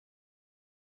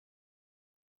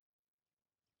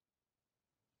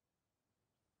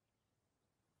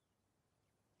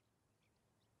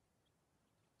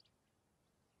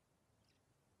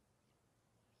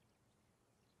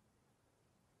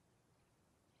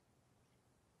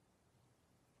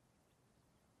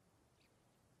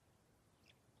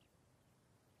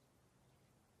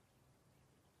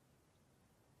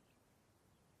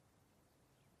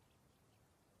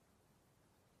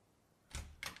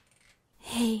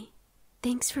Hey,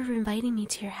 thanks for inviting me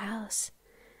to your house.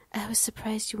 I was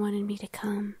surprised you wanted me to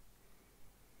come.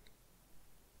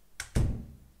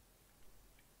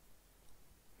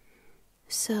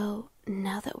 So,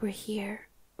 now that we're here,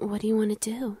 what do you want to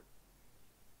do?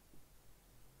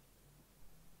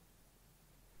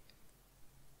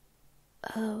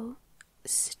 Oh,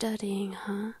 studying,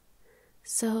 huh?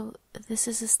 So, this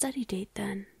is a study date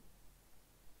then.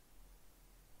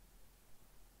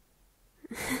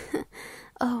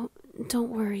 Oh, don't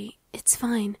worry, it's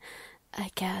fine, I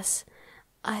guess.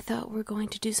 I thought we were going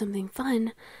to do something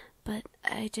fun, but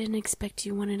I didn't expect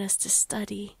you wanted us to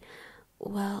study.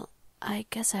 Well, I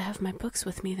guess I have my books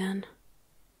with me then.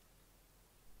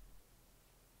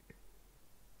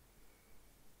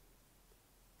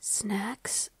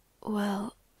 Snacks?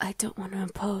 Well, I don't want to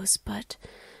impose, but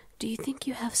do you think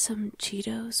you have some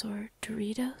Cheetos or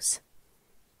Doritos?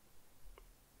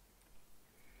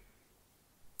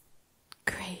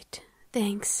 Great,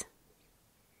 thanks.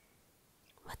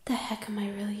 What the heck am I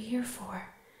really here for?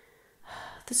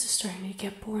 This is starting to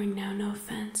get boring now, no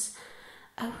offense.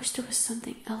 I wish there was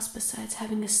something else besides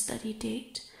having a study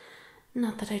date.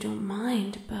 Not that I don't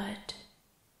mind, but...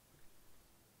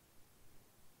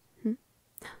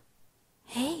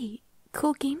 Hey,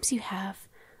 cool games you have.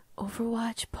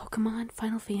 Overwatch, Pokemon,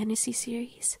 Final Fantasy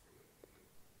series.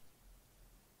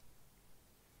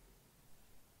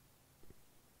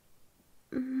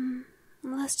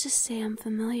 Let's just say I'm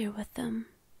familiar with them.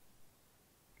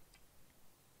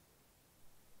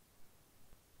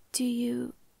 Do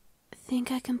you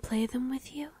think I can play them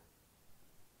with you?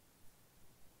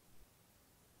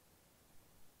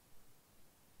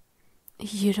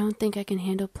 You don't think I can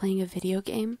handle playing a video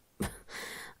game?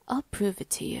 I'll prove it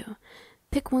to you.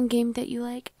 Pick one game that you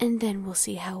like, and then we'll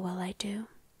see how well I do.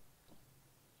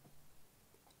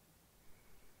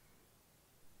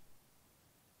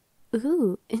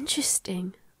 Ooh,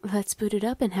 interesting. Let's boot it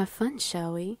up and have fun,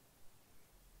 shall we?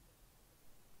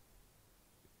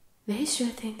 They sure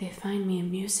think they find me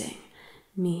amusing.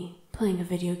 Me, playing a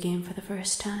video game for the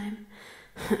first time.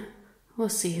 We'll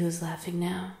see who's laughing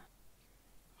now.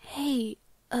 Hey,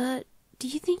 do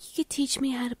you think you could teach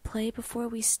me how to play before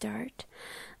we start?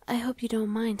 I hope you don't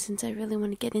mind since I really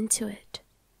want to get into it.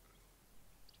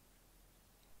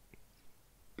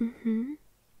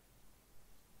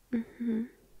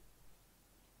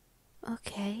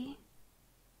 Okay.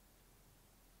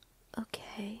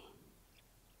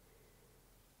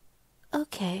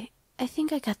 Okay, I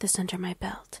think I got this under my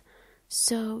belt.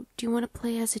 So, do you want to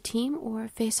play as a team or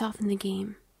face off in the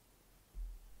game?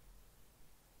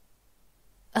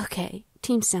 Okay,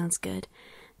 team sounds good.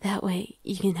 That way,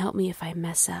 you can help me if I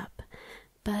mess up.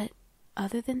 But,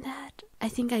 other than that, I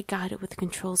think I got it with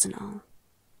controls and all.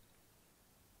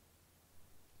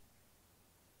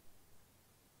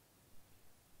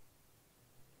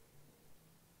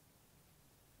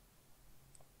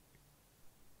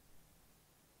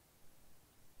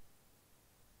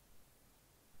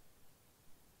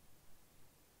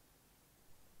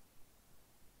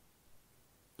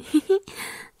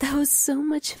 That was so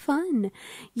much fun.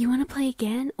 You want to play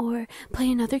again or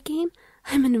play another game?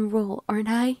 I'm in a roll, aren't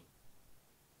I?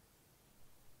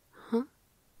 Huh?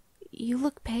 You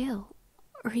look pale.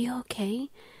 Are you okay?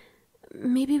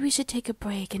 Maybe we should take a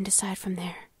break and decide from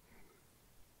there.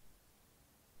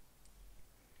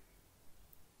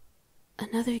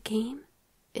 Another game?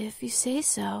 If you say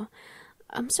so.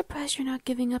 I'm surprised you're not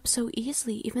giving up so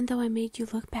easily, even though I made you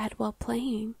look bad while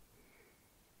playing.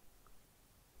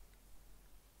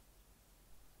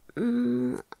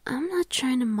 I'm not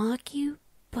trying to mock you,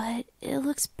 but it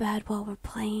looks bad while we're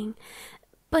playing.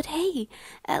 But hey,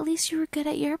 at least you were good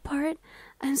at your part.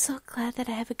 I'm so glad that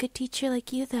I have a good teacher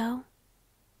like you, though.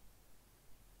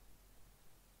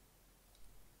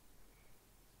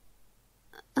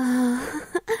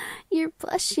 You're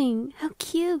blushing. How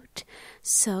cute.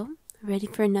 So, ready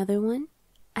for another one?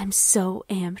 I'm so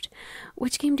amped.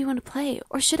 Which game do you want to play,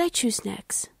 or should I choose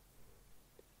next?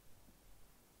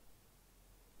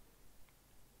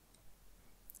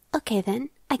 Okay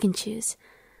then, I can choose.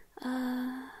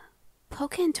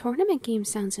 Pokken tournament game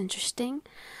sounds interesting.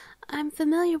 I'm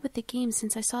familiar with the game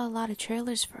since I saw a lot of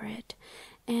trailers for it.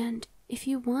 And if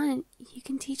you want, you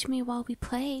can teach me while we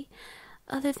play.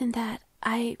 Other than that,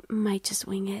 I might just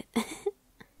wing it.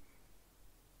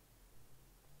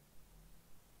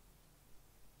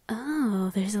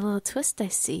 Oh, there's a little twist I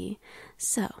see.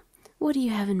 So, what do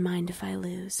you have in mind if I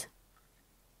lose?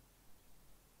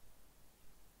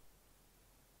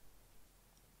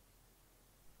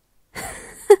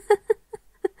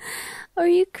 Are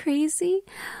you crazy?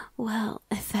 Well,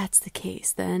 if that's the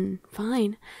case, then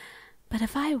fine. But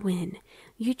if I win,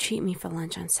 you treat me for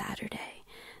lunch on Saturday.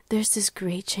 There's this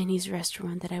great Chinese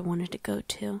restaurant that I wanted to go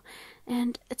to,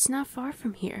 and it's not far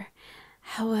from here.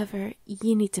 However,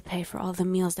 you need to pay for all the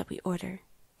meals that we order.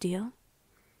 Deal?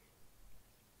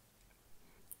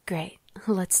 Great.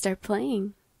 Let's start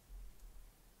playing.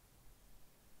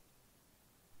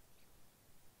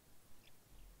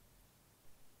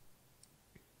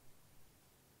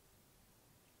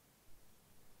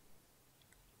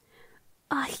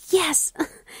 Ah, yes!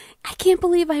 I can't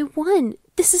believe I won!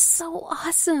 This is so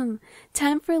awesome!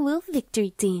 Time for a little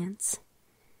victory dance.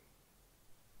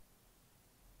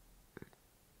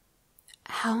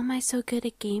 How am I so good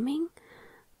at gaming?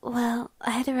 Well,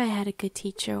 either I had a good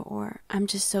teacher or I'm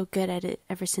just so good at it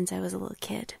ever since I was a little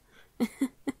kid.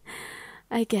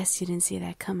 I guess you didn't see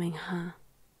that coming, huh?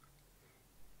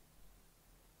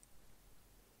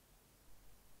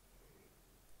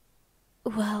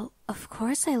 Well, of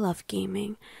course I love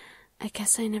gaming. I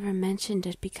guess I never mentioned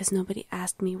it because nobody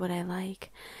asked me what I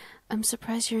like. I'm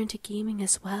surprised you're into gaming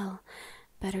as well.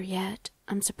 Better yet,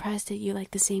 I'm surprised that you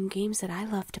like the same games that I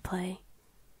love to play.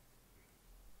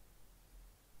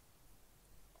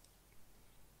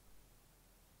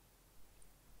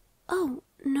 Oh,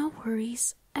 no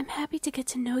worries. I'm happy to get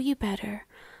to know you better.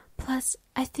 Plus,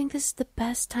 I think this is the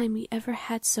best time we ever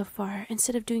had so far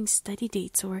instead of doing study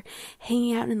dates or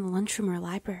hanging out in the lunchroom or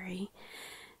library.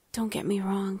 Don't get me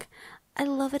wrong, I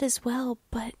love it as well,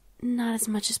 but not as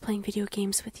much as playing video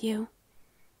games with you.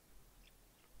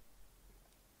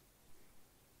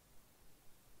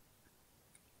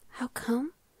 How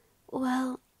come?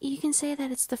 Well, you can say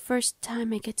that it's the first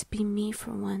time I get to be me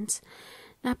for once,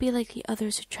 not be like the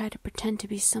others who try to pretend to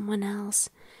be someone else.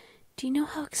 Do you know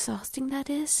how exhausting that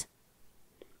is?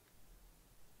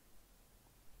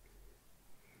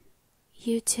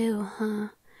 You too, huh?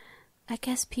 I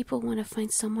guess people want to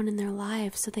find someone in their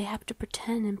lives, so they have to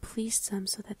pretend and please them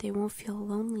so that they won't feel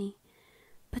lonely.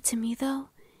 But to me, though,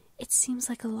 it seems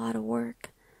like a lot of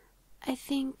work. I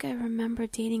think I remember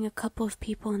dating a couple of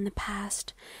people in the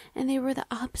past, and they were the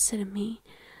opposite of me.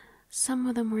 Some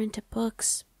of them were into books,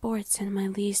 sports, and my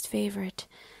least favorite,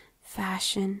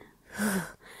 fashion.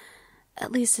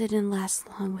 At least it didn't last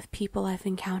long with people I've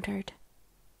encountered.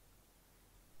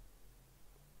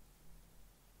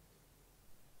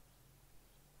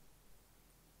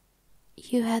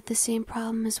 You had the same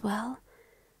problem as well?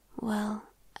 Well,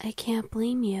 I can't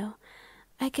blame you.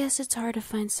 I guess it's hard to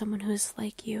find someone who is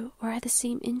like you or had the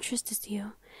same interest as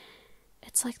you.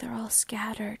 It's like they're all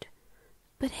scattered.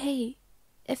 But hey,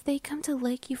 if they come to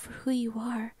like you for who you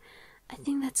are, I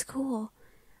think that's cool.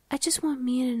 I just want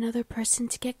me and another person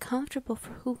to get comfortable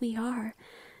for who we are,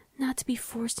 not to be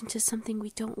forced into something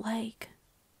we don't like.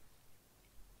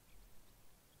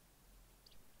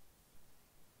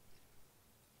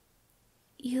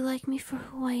 You like me for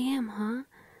who I am, huh?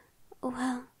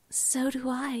 Well, so do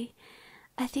I.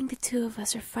 I think the two of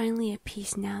us are finally at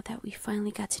peace now that we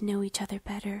finally got to know each other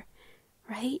better,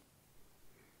 right?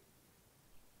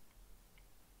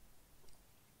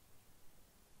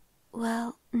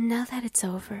 Well, now that it's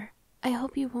over, I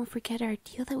hope you won't forget our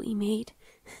deal that we made.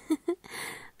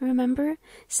 Remember,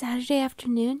 Saturday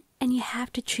afternoon, and you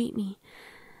have to treat me.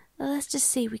 Let's just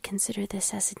say we consider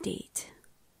this as a date.